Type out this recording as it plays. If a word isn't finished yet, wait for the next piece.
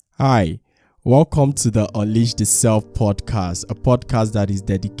Hi, welcome to the Unleash the Self podcast, a podcast that is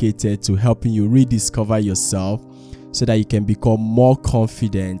dedicated to helping you rediscover yourself so that you can become more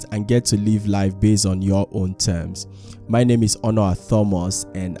confident and get to live life based on your own terms. My name is Honor Thomas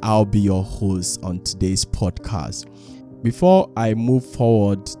and I'll be your host on today's podcast. Before I move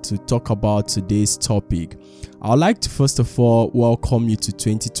forward to talk about today's topic, I'd like to first of all welcome you to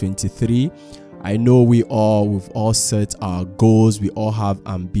 2023. I know we've all set our goals, we all have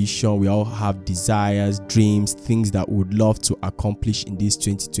ambition, we all have desires, dreams, things that we would love to accomplish in this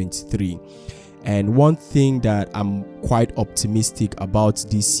 2023. And one thing that I'm quite optimistic about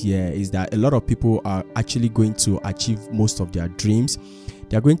this year is that a lot of people are actually going to achieve most of their dreams.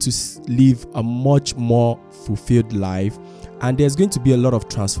 They're going to live a much more fulfilled life, and there's going to be a lot of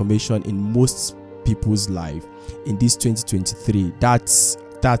transformation in most people's life in this 2023. That's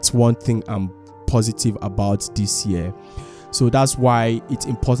one thing I'm positive about this year. So that's why it's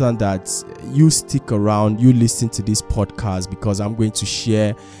important that you stick around, you listen to this podcast, because I'm going to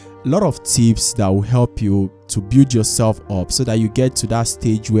share a lot of tips that will help you to build yourself up so that you get to that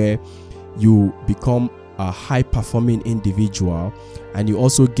stage where you become a high performing individual, and you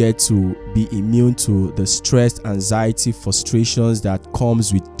also get to be immune to the stress, anxiety, frustrations that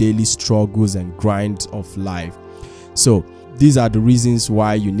comes with daily struggles and grind of life. So these are the reasons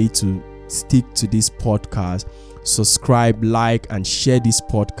why you need to stick to this podcast. Subscribe, like, and share this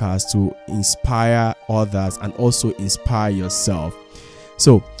podcast to inspire others and also inspire yourself.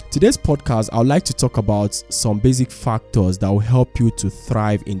 So today's podcast, I would like to talk about some basic factors that will help you to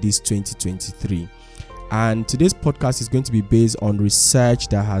thrive in this 2023. And today's podcast is going to be based on research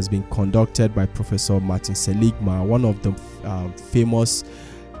that has been conducted by Professor Martin Seligman, one of the famous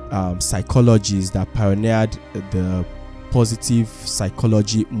psychologists that pioneered the positive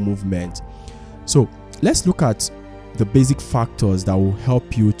psychology movement. So let's look at the basic factors that will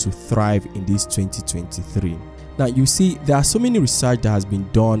help you to thrive in this 2023. Now, you see, there are so many research that has been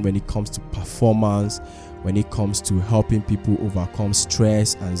done when it comes to performance, when it comes to helping people overcome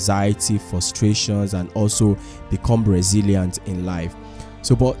stress, anxiety, frustrations, and also become resilient in life.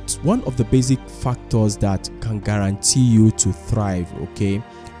 So, but one of the basic factors that can guarantee you to thrive,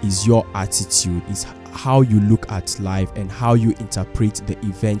 is your attitude, is how you look at life and how you interpret the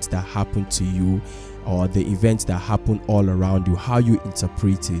events that happen to you or the events that happen all around you, how you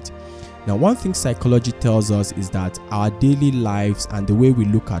interpret it. Now, one thing psychology tells us is that our daily lives and the way we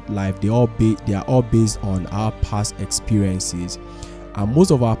look at life, they are all based on our past experiences. And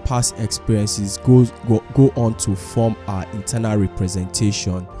most of our past experiences go on to form our internal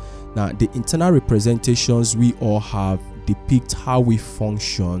representation. Now, the internal representations we all have depict how we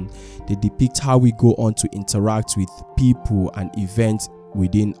function. They depict how we go on to interact with people and events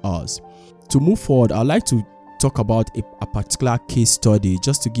within us. To move forward, I'd like to talk about a particular case study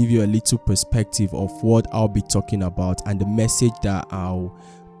just to give you a little perspective of what I'll be talking about and the message that I'll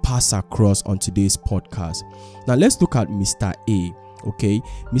pass across on today's podcast. Now, let's look at Mr. A.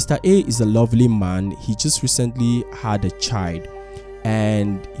 Mr. A is a lovely man. He just recently had a child,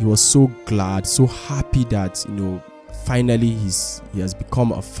 and he was so glad, so happy that, finally he has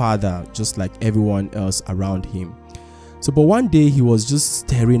become a father just like everyone else around him. So, but one day he was just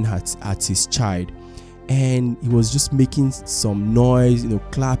staring at his child, and he was just making some noise,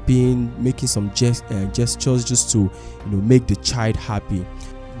 clapping, making some gestures just to, make the child happy.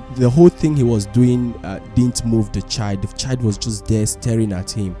 The whole thing he was doing didn't move the child. The child was just there staring at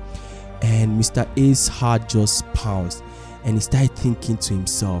him, and Mr. A's heart just pounced, and he started thinking to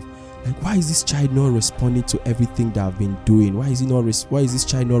himself, like, why is this child not responding to everything that I've been doing? Why is this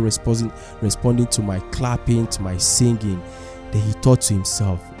child not responding to my clapping, to my singing? Then he thought to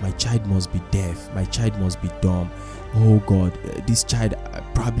himself, my child must be deaf. My child must be dumb. Oh God, this child,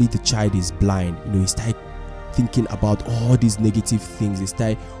 probably the child is blind. He started thinking about all these negative things. They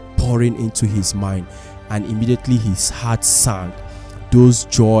started pouring into his mind, and immediately his heart sank. Those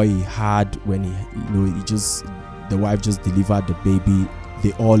joy he had when the wife just delivered the baby,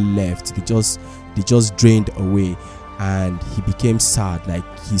 they all left. They just drained away, and he became sad. Like,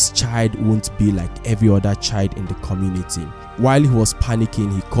 his child won't be like every other child in the community. While he was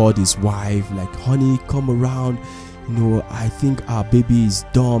panicking, he called his wife, like, honey, come around. I think our baby is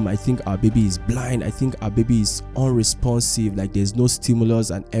dumb. I think our baby is blind. I think our baby is unresponsive. Like, there's no stimulus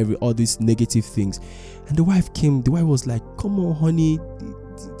and all these negative things. And the wife was like, come on, honey,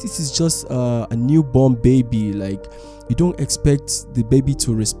 this is just a newborn baby. Like, you don't expect the baby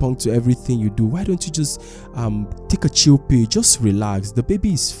to respond to everything you do. Why don't you just take a chill pill, just relax, the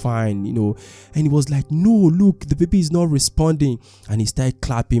baby is fine, And he was like, no, look, the baby is not responding. And he started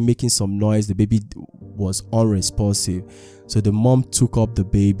clapping, making some noise. The baby was unresponsive. So the mom took up the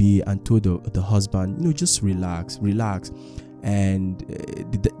baby and told the husband, just relax. And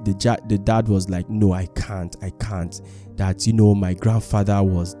the dad was like, no, I can't. That, my grandfather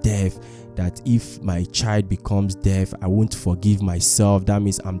was deaf. That if my child becomes deaf, I won't forgive myself. That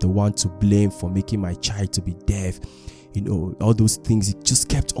means I'm the one to blame for making my child to be deaf. All those things. It just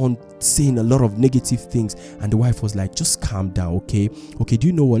kept on saying a lot of negative things. And the wife was like, just calm down, okay? Okay, do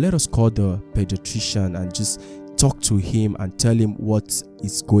you know what? Let us call the pediatrician and just talk to him and tell him what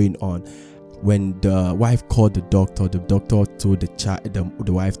is going on. When the wife called the doctor told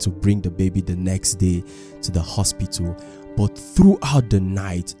the wife to bring the baby the next day to the hospital. But throughout the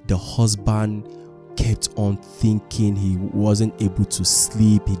night, the husband kept on thinking. He wasn't able to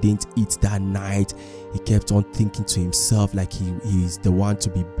sleep. He didn't eat that night. He kept on thinking to himself like he is the one to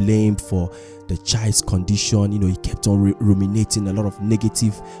be blamed for the child's condition. He kept on ruminating a lot of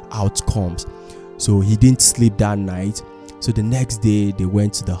negative outcomes. So he didn't sleep that night. So the next day they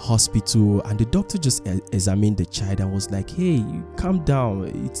went to the hospital and the doctor just examined the child and was like, hey, you calm down.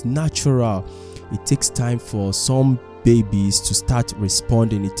 It's natural. It takes time for some babies to start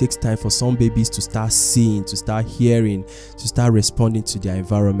responding. It takes time for some babies to start seeing, to start hearing, to start responding to their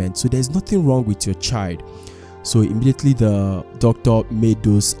environment. So there's nothing wrong with your child. So immediately the doctor made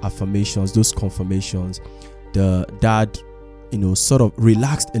those affirmations, those confirmations. The dad sort of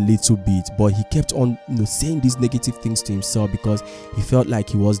relaxed a little bit, but he kept on saying these negative things to himself because he felt like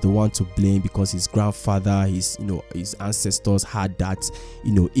he was the one to blame because his grandfather, his ancestors had that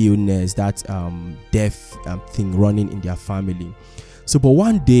illness, that death thing running in their family. So but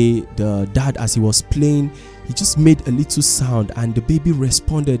one day the dad, as he was playing, he just made a little sound and the baby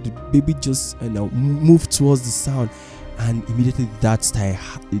responded. The baby just moved towards the sound, and immediately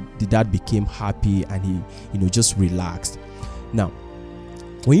the dad became happy and he just relaxed. Now,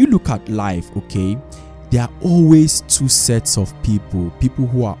 when you look at life, okay, there are always two sets of people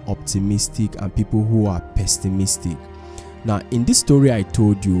who are optimistic and people who are pessimistic. Now, in this story I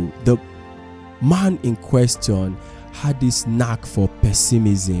told you, the man in question had this knack for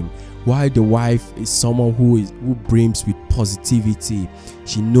pessimism, while the wife is someone who brims with positivity.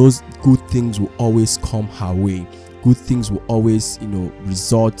 She knows good things will always come her way. Good things will always,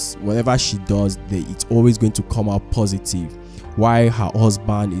 result, whatever she does, it's always going to come out positive. While her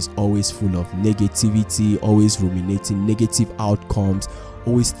husband is always full of negativity, always ruminating negative outcomes,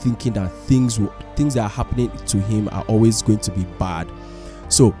 always thinking that things that are happening to him are always going to be bad.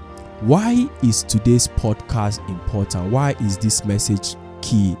 So why is today's podcast important? Why is this message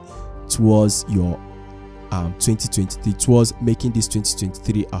key towards your 2023, towards making this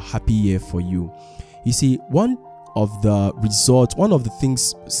 2023 a happy year for you? You see, one of the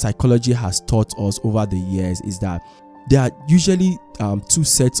things psychology has taught us over the years is that there are usually two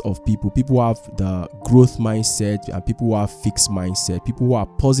sets of people who have the growth mindset and people who have fixed mindset, people who are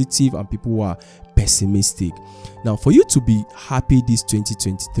positive and people who are pessimistic. Now, for you to be happy this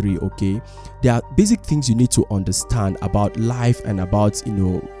 2023, okay, there are basic things you need to understand about life and about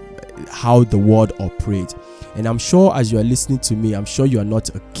how the world operates. And I'm sure as you are listening to me, I'm sure you are not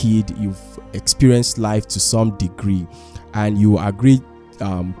a kid. You've experienced life to some degree and you agree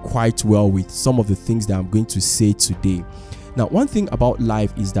quite well with some of the things that I'm going to say today. Now, one thing about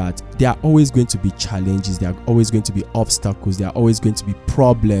life is that there are always going to be challenges, there are always going to be obstacles, there are always going to be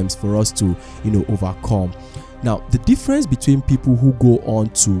problems for us to, overcome. Now, the difference between people who go on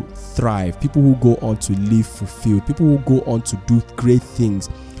to thrive, people who go on to live fulfilled, people who go on to do great things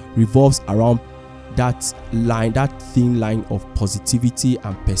revolves around that thin line of positivity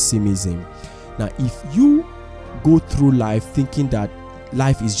and pessimism. Now, if you go through life thinking that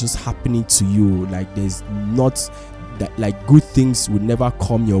life is just happening to you, like there's not that, like good things would never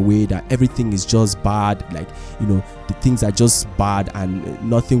come your way, that everything is just bad, like the things are just bad and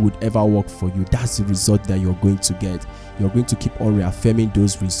nothing would ever work for you, that's the result that you're going to get. You're going to keep on reaffirming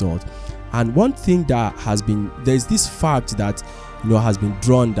those results. And one thing that there's this fact that has been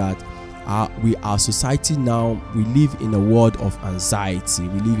drawn that our society now, we live in a world of anxiety.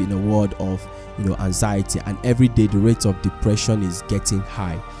 We live in a world of anxiety, and every day the rate of depression is getting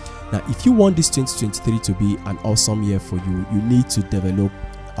high. Now, if you want this 2023 to be an awesome year for you, you need to develop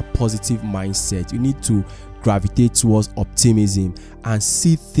a positive mindset. You need to gravitate towards optimism and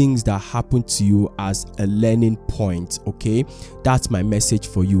see things that happen to you as a learning point. Okay, that's my message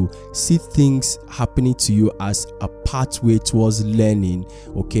for you. See things happening to you as a pathway towards learning,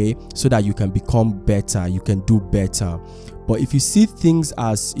 okay, so that you can become better, you can do better. But if you see things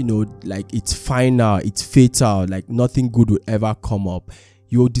as like it's final, it's fatal, like nothing good will ever come up,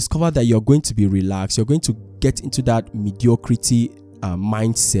 you'll discover that you're going to be relaxed. You're going to get into that mediocrity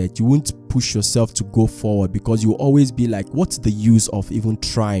mindset, you won't push yourself to go forward, because you always be like, what's the use of even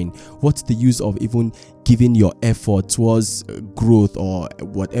trying? What's the use of even giving your effort towards growth or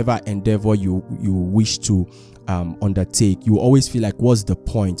whatever endeavor you wish to undertake? You always feel like, what's the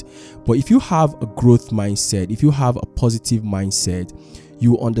point? But if you have a growth mindset, if you have a positive mindset,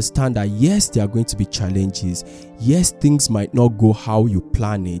 you understand that yes, there are going to be challenges. Yes, things might not go how you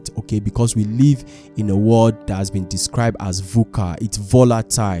plan it, okay? Because we live in a world that has been described as VUCA. It's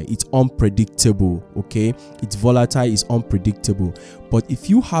volatile, it's unpredictable, okay? It's volatile, it's unpredictable. But if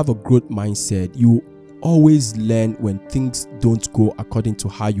you have a growth mindset, you always learn when things don't go according to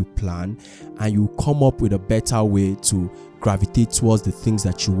how you plan, and you come up with a better way to gravitate towards the things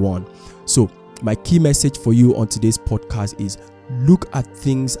that you want. So my key message for you on today's podcast is, look at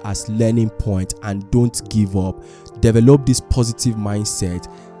things as learning point and don't give up. Develop this positive mindset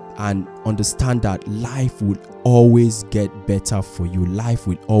and understand that life will always get better for you. Life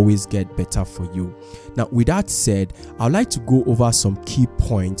will always get better for you. Now, with that said, I'd like to go over some key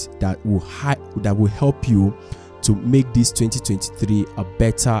points that will help you to make this 2023 a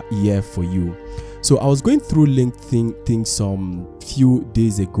better year for you. So I was going through LinkedIn some few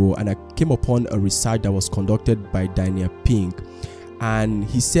days ago, and I came upon a research that was conducted by Daniel Pink, and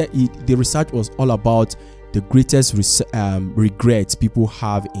he said the research was all about the greatest regrets people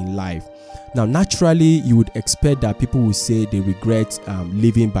have in life. Now, naturally, you would expect that people will say they regret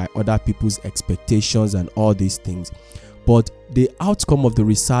living by other people's expectations and all these things, but the outcome of the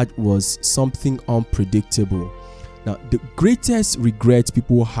research was something unpredictable. Now, the greatest regret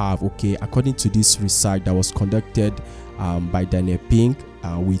people have, okay, according to this research that was conducted by Daniel Pink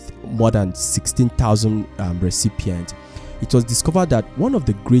with more than 16,000 recipients, it was discovered that one of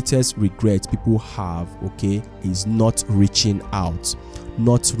the greatest regrets people have, okay, is not reaching out.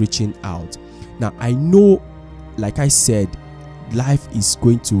 Not reaching out. Now, I know, like I said, life is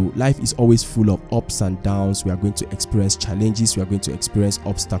always full of ups and downs. We are going to experience challenges. We are going to experience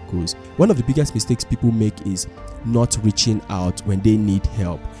obstacles. One of the biggest mistakes people make is not reaching out when they need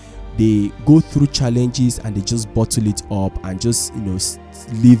help. They go through challenges and they just bottle it up and just,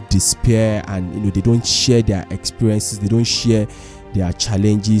 live despair, and, they don't share their experiences. They don't share their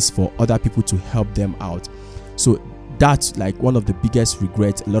challenges for other people to help them out. So that's like one of the biggest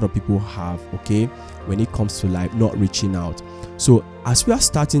regrets a lot of people have, okay, when it comes to life, not reaching out. So as we are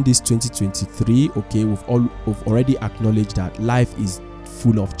starting this 2023, okay, we've already acknowledged that life is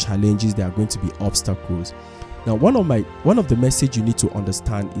full of challenges. There are going to be obstacles. Now, one of the message you need to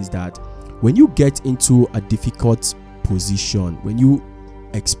understand is that when you get into a difficult position, when you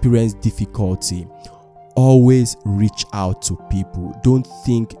experience difficulty, always reach out to people. Don't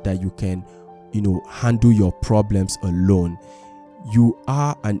think that you can, handle your problems alone. You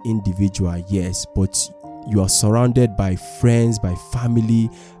are an individual, yes, but you are surrounded by friends, by family,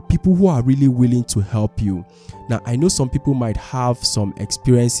 people who are really willing to help you. Now, I know some people might have some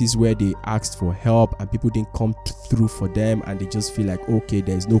experiences where they asked for help and people didn't come through for them, and they just feel like, okay,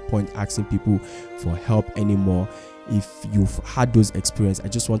 there's no point asking people for help anymore. If you've had those experiences, I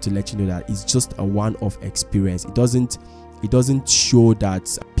just want to let you know that it's just a one-off experience. It doesn't show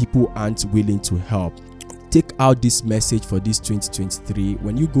that people aren't willing to help. Take out this message for this 2023.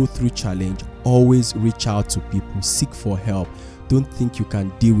 When you go through challenge, always reach out to people, seek for help. Don't think you can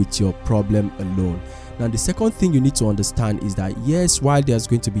deal with your problem alone. Now, the second thing you need to understand is that yes, while there's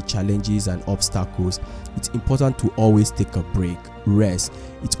going to be challenges and obstacles, it's important to always take a break, rest.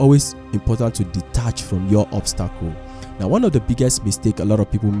 It's always important to detach from your obstacle. Now, one of the biggest mistakes a lot of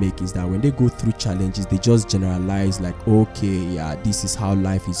people make is that when they go through challenges, they just generalize like, okay, yeah, this is how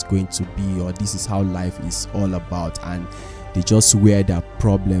life is going to be, or this is how life is all about, and they just wear their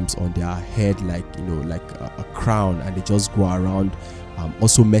problems on their head like a crown, and they just go around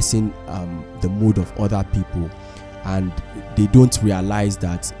also messing the mood of other people, and they don't realize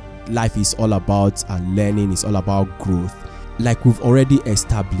that life is all about learning, it's all about growth. Like we've already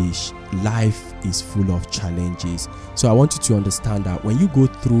established, life is full of challenges. So I want you to understand that when you go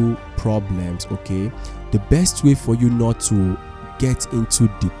through problems, okay, the best way for you not to get into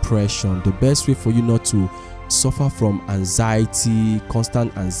depression, the best way for you not to suffer from anxiety,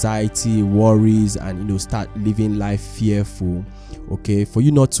 constant anxiety, worries, and start living life fearful, okay, for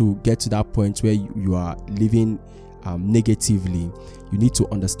you not to get to that point where you are living negatively, you need to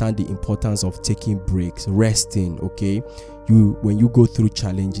understand the importance of taking breaks, resting. Okay, when you go through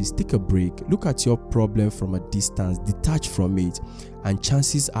challenges, take a break, look at your problem from a distance, detach from it, and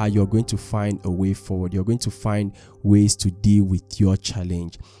chances are you're going to find a way forward. You're going to find ways to deal with your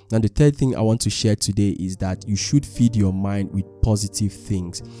challenge. Now, the third thing I want to share today is that you should feed your mind with positive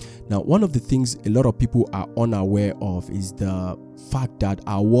things. Now, one of the things a lot of people are unaware of is the fact that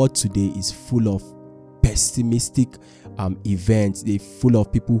our world today is full of pessimistic events. They're full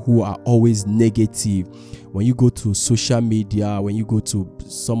of people who are always negative. When you go to social media, when you go to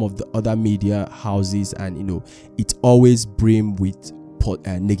some of the other media houses, and it's always brim with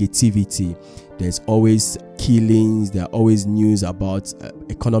negativity. There's always killings, there are always news about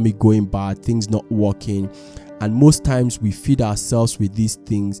economy going bad, things not working, and most times we feed ourselves with these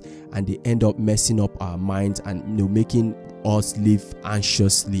things, and they end up messing up our minds and making us live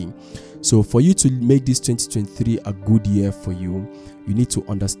anxiously. So for you to make this 2023 a good year for you, you need to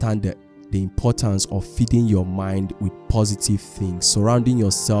understand the importance of feeding your mind with positive things, surrounding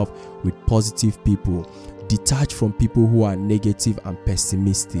yourself with positive people. Detach from people who are negative and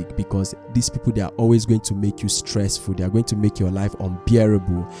pessimistic, because these people, they are always going to make you stressful. They are going to make your life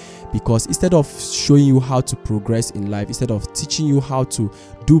unbearable, because instead of showing you how to progress in life, instead of teaching you how to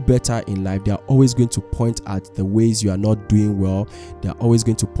do better in life, they are always going to point at the ways you are not doing well. They are always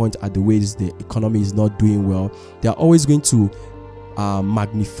going to point at the ways the economy is not doing well. They are always going to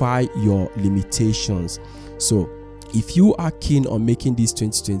magnify your limitations. So if you are keen on making this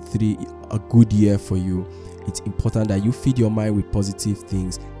 2023 a good year for you, it's important that you feed your mind with positive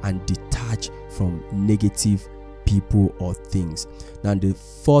things and detach from negative people or things. Now, the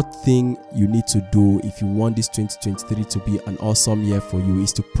fourth thing you need to do if you want this 2023 to be an awesome year for you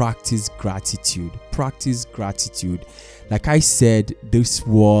is to practice gratitude. Practice gratitude. Like I said, this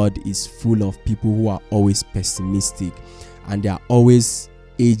world is full of people who are always pessimistic, and they are always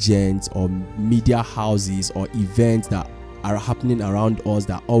agents or media houses or events that are happening around us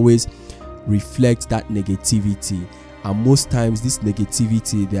that always reflect that negativity. And most times this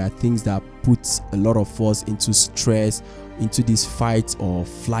negativity, there are things that put a lot of us into stress, into this fight or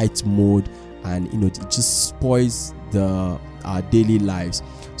flight mode, and it just spoils our daily lives.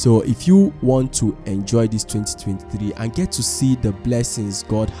 So if you want to enjoy this 2023 and get to see the blessings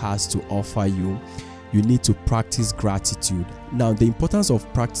God has to offer you, you need to practice gratitude. Now, the importance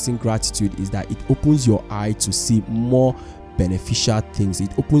of practicing gratitude is that it opens your eye to see more beneficial things.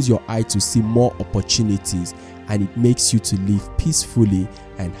 It opens your eye to see more opportunities, and it makes you to live peacefully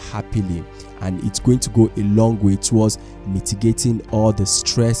and happily. And it's going to go a long way towards mitigating all the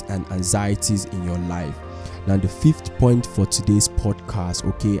stress and anxieties in your life. Now, the fifth point for today's podcast,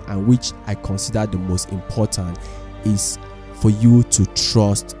 and which I consider the most important, is for you to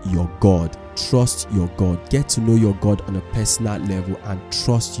trust your God. Trust your God. Get to know your God on a personal level and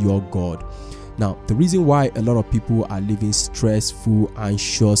trust your God. Now, the reason why a lot of people are living stressful,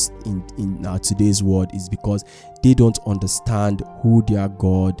 anxious in today's world is because they don't understand who their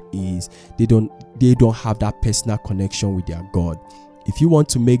God is. They don't have that personal connection with their God. If you want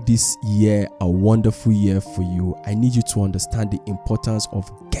to make this year a wonderful year for you, I need you to understand the importance of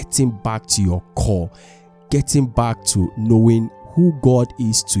getting back to your core, getting back to knowing who God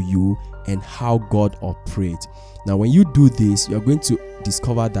is to you and how God operates. Now, when you do this, you're going to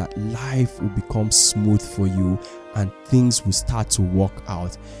discover that life will become smooth for you and things will start to work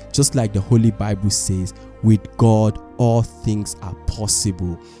out. Just like the Holy Bible says, with God, all things are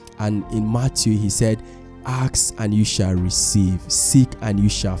possible. And in Matthew, he said, ask and you shall receive, seek and you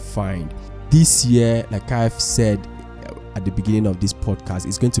shall find. This year, like I've said at the beginning of this podcast,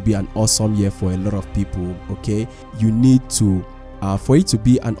 it's going to be an awesome year for a lot of people. You need to for it to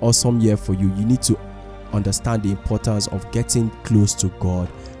be an awesome year for you, you need to understand the importance of getting close to God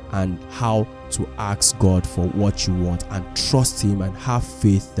and how to ask God for what you want, and trust Him and have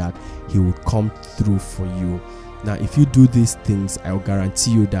faith that He will come through for you. Now, if you do these things, I will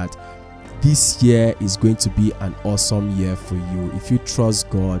guarantee you that this year is going to be an awesome year for you if you trust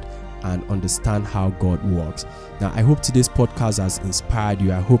God and understand how God works. Now, I hope today's podcast has inspired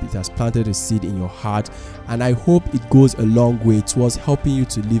you. I hope it has planted a seed in your heart, and I hope it goes a long way towards helping you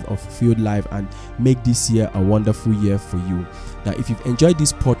to live a fulfilled life and make this year a wonderful year for you. Now, if you've enjoyed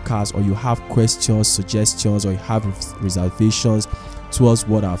this podcast, or you have questions, suggestions, or you have reservations towards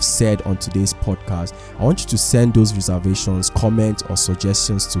what I've said on today's podcast, I want you to send those reservations, comments, or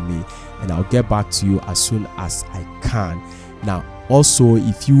suggestions to me, and I'll get back to you as soon as I can. Now, also,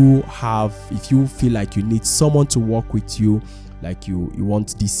 if you feel like you need someone to work with you like you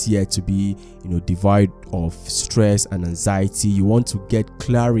want this year to be, devoid of stress and anxiety. You want to get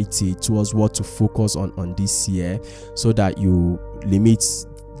clarity towards what to focus on this year, so that you limit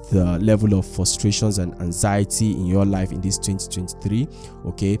the level of frustrations and anxiety in your life in this 2023.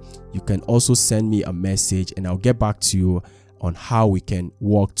 Okay, you can also send me a message and I'll get back to you on how we can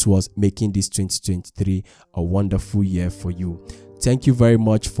work towards making this 2023 a wonderful year for you. Thank you very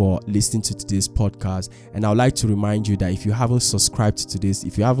much for listening to today's podcast. And I'd like to remind you that if you haven't subscribed to this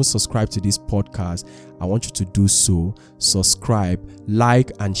podcast, I want you to do so. Subscribe,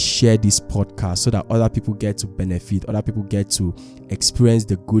 like, and share this podcast so that other people get to benefit, other people get to experience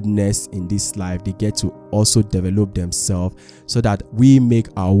the goodness in this life. They get to also develop themselves, so that we make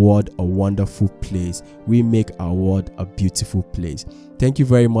our world a wonderful place. We make our world a beautiful place. Thank you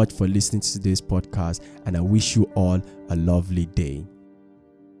very much for listening to today's podcast, and I wish you all a lovely day.